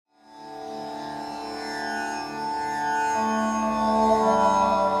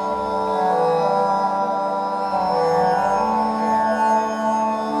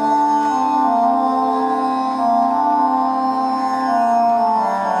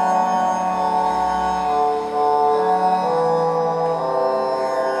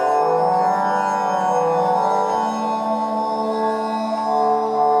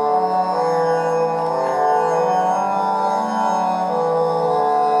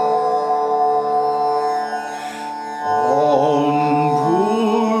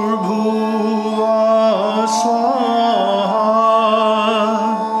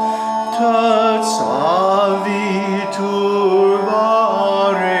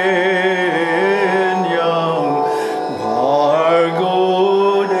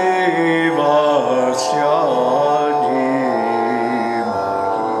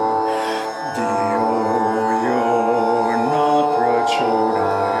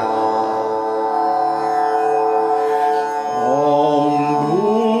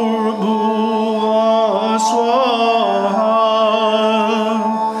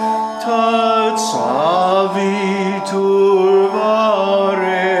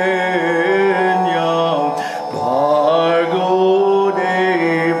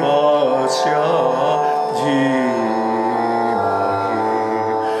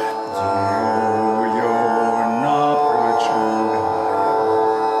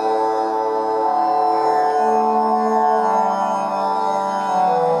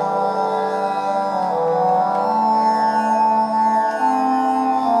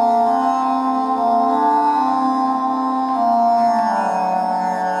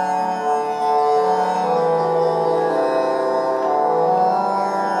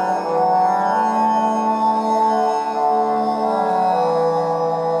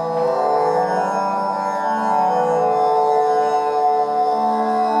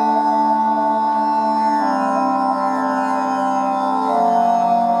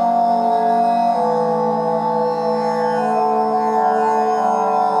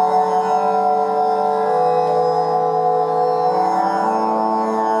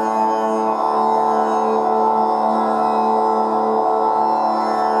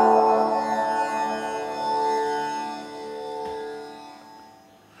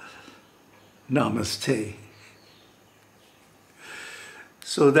Namaste.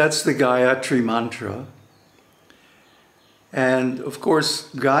 So that's the Gāyatrī mantra. And of course,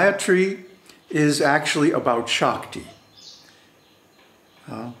 Gāyatrī is actually about Shakti.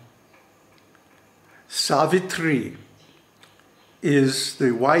 Savitri is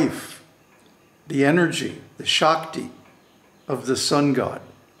the wife, the energy, the Shakti of the sun god.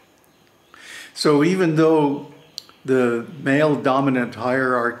 So even though the male dominant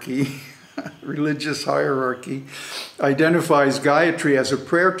hierarchy, religious hierarchy, identifies Gayatri as a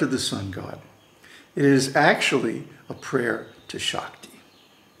prayer to the sun god, it is actually a prayer to Shakti.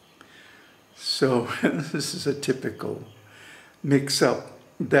 So this is a typical mix-up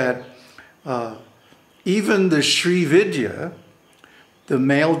that even the Śrī Vidyā, the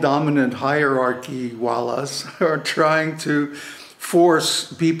male dominant hierarchy walas, are trying to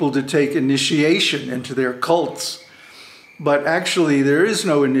force people to take initiation into their cults. But actually there is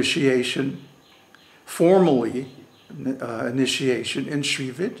no initiation, formally initiation in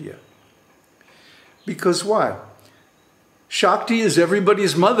Śrī Vidyā. Because why? Shakti is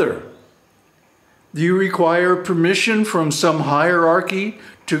everybody's mother. Do you require permission from some hierarchy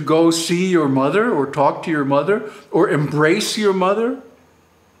to go see your mother or talk to your mother or embrace your mother?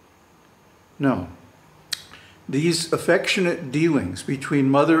 No. These affectionate dealings between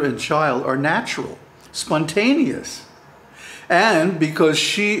mother and child are natural, spontaneous. And because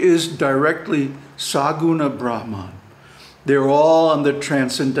she is directly Saguna Brahman, they're all on the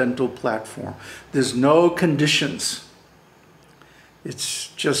transcendental platform. There's no conditions. It's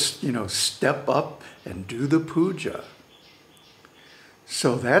just, step up and do the puja.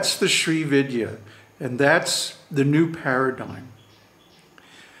 So that's the Śrī Vidyā, and that's the new paradigm.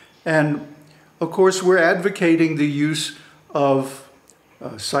 And of course, we're advocating the use of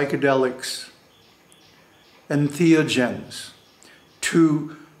psychedelics, entheogens,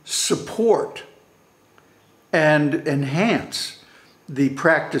 to support and enhance the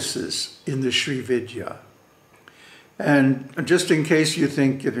practices in the Śrī Vidyā. And just in case you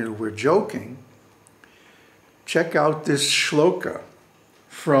think we're joking, check out this shloka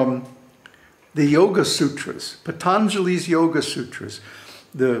from the Yoga Sutras, Patanjali's Yoga Sutras,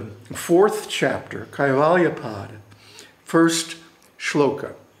 the 4th chapter, Kaivalya-pada, 1st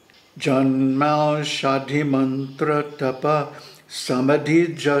shloka. Janma shadhi mantra tapa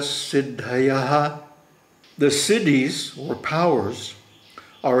samadhija siddhayaha. The siddhis, or powers,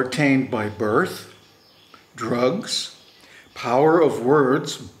 are attained by birth, drugs, power of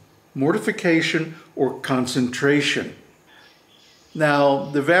words, mortification, or concentration. Now,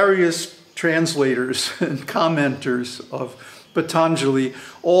 the various translators and commenters of Patanjali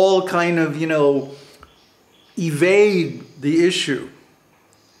all kind of, evade the issue.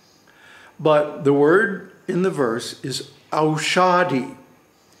 But the word in the verse is aushadhi,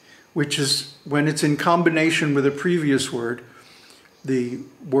 which is, when it's in combination with a previous word, the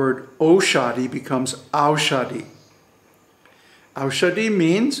word oshadhi becomes aushadhi. Aushadhi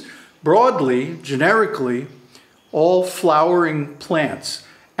means, broadly, generically, all flowering plants,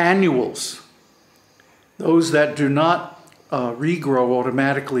 annuals, those that do not regrow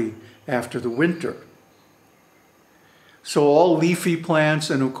automatically after the winter. So all leafy plants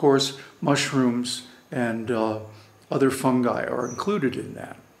and, of course, mushrooms and other fungi are included in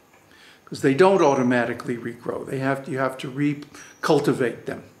that, because they don't automatically regrow. You have to recultivate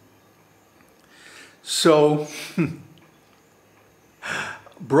them. So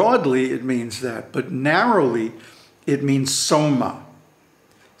broadly it means that, but narrowly it means soma.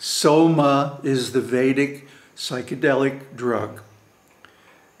 Soma is the Vedic psychedelic drug.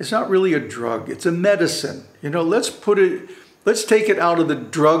 It's not really a drug, it's a medicine. Let's take it out of the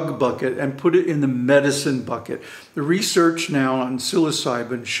drug bucket and put it in the medicine bucket. The research now on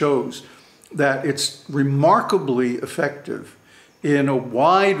psilocybin shows that it's remarkably effective in a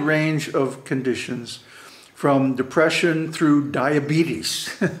wide range of conditions, from depression through diabetes.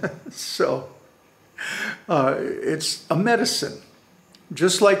 So it's a medicine,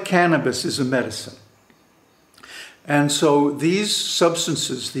 just like cannabis is a medicine. And so these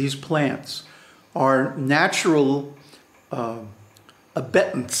substances, these plants, are natural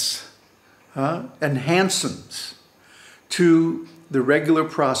abettants, enhancements to the regular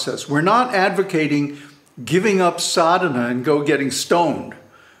process. We're not advocating giving up sadhana and go getting stoned.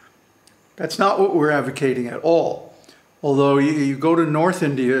 That's not what we're advocating at all. Although you go to North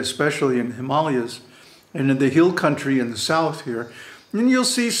India, especially in Himalayas, and in the hill country in the south here, and you'll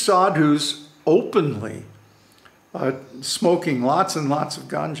see sadhus openly smoking lots and lots of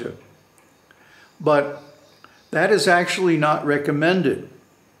ganja. But that is actually not recommended.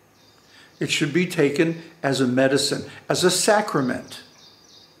 It should be taken as a medicine, as a sacrament.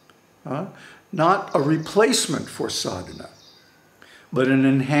 not a replacement for sadhana, but an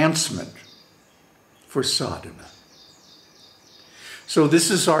enhancement for sadhana. So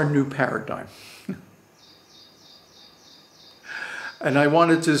this is our new paradigm. And I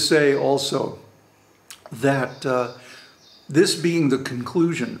wanted to say also that this being the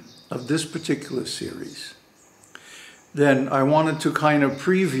conclusion of this particular series, then I wanted to kind of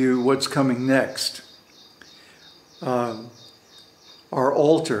preview what's coming next. Our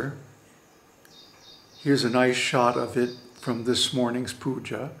altar, here's a nice shot of it from this morning's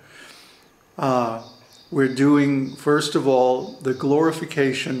puja. We're doing, first of all, the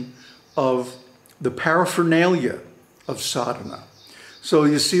glorification of the paraphernalia of sadhana. So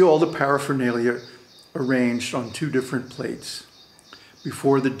you see all the paraphernalia arranged on 2 different plates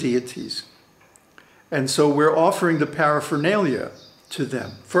before the deities. And so we're offering the paraphernalia to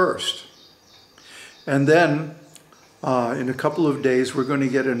them first. And then in a couple of days, we're going to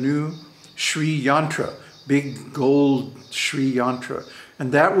get a new Śrī Yantra, big gold Śrī Yantra.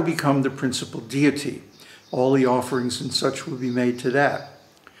 And that will become the principal deity. All the offerings and such will be made to that.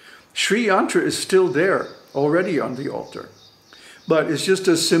 Śrī Yantra is still there, already on the altar. But it's just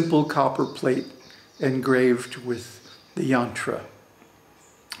a simple copper plate engraved with the yantra.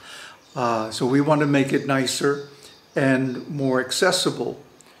 So we want to make it nicer and more accessible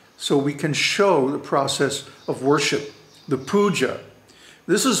so we can show the process of worship, the puja.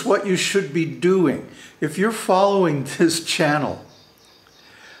 This is what you should be doing. If you're following this channel,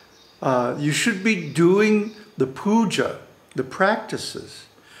 you should be doing the puja, the practices,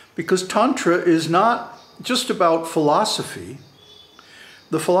 because Tantra is not just about philosophy.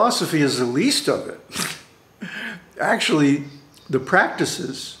 The philosophy is the least of it. Actually, the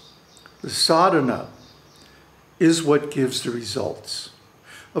practices, the sadhana, is what gives the results.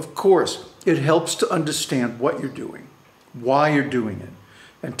 Of course, it helps to understand what you're doing, why you're doing it,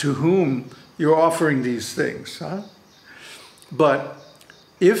 and to whom you're offering these things. Huh? But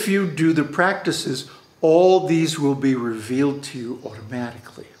if you do the practices, all these will be revealed to you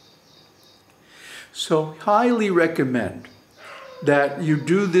automatically. So, highly recommend that you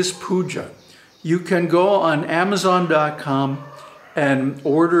do this puja. You can go on Amazon.com and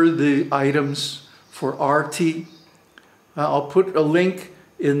order the items for Arti. I'll put a link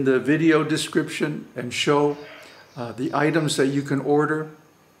in the video description and show the items that you can order.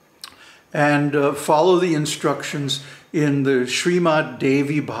 And follow the instructions in the Śrīmad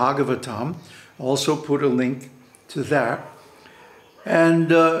Devī Bhāgavatam. Also put a link to that.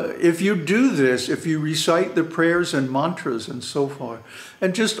 And if you do this, if you recite the prayers and mantras and so forth,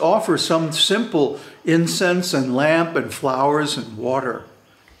 and just offer some simple incense and lamp and flowers and water,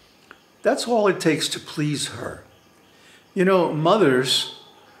 that's all it takes to please her. You know, mothers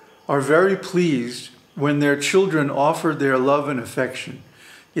are very pleased when their children offer their love and affection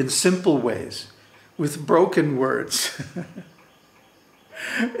in simple ways, with broken words.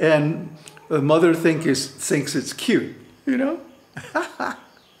 And the mother thinks it's cute, you know?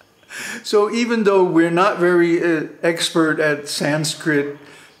 So even though we're not very expert at Sanskrit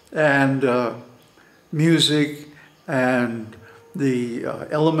and music and the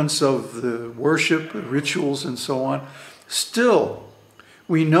elements of the worship, rituals and so on, still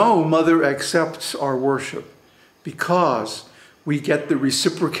we know Mother accepts our worship because we get the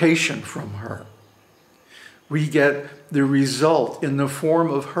reciprocation from her. We get the result in the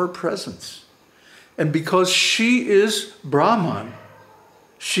form of her presence. And because she is Brahman,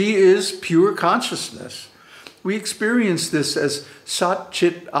 she is pure consciousness, we experience this as Sat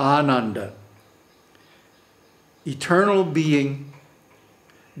Chit Ananda, eternal being,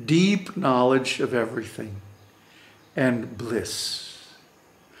 deep knowledge of everything, and bliss.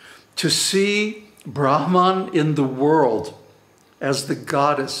 To see Brahman in the world as the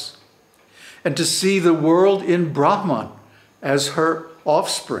goddess, and to see the world in Brahman as her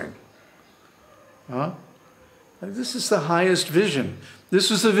offspring. Huh? This is the highest vision.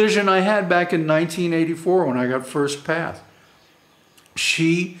 This was the vision I had back in 1984 when I got First Path.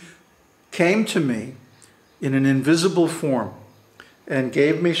 She came to me in an invisible form and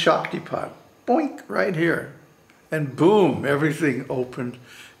gave me Shaktipat. Boink, right here. And boom, everything opened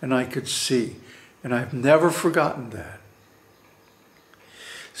and I could see. And I've never forgotten that.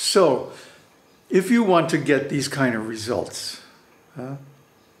 So, if you want to get these kind of results,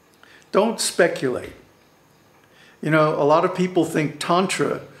 don't speculate. You know, a lot of people think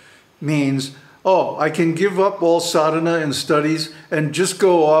Tantra means, oh, I can give up all sadhana and studies and just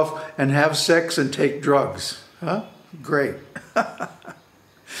go off and have sex and take drugs. Huh? Great.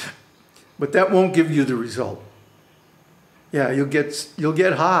 But that won't give you the result. Yeah, you'll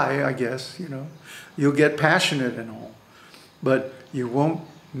get high, I guess, you know. You'll get passionate and all. But you won't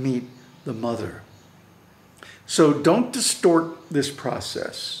meet the mother. So don't distort this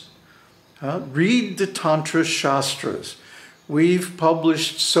process. Read the Tantra Shastras. We've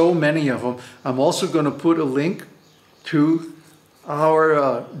published so many of them. I'm also going to put a link to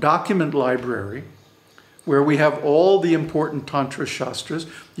our document library where we have all the important Tantra Shastras.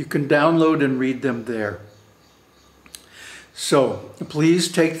 You can download and read them there. So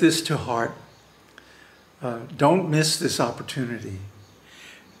please take this to heart. Don't miss this opportunity.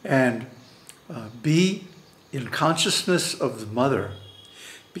 And be in consciousness of the mother,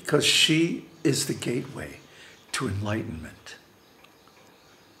 because she is the gateway to enlightenment.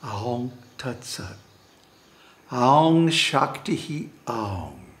 Aum Tat Sat. Aum Shakti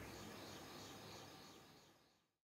Aum.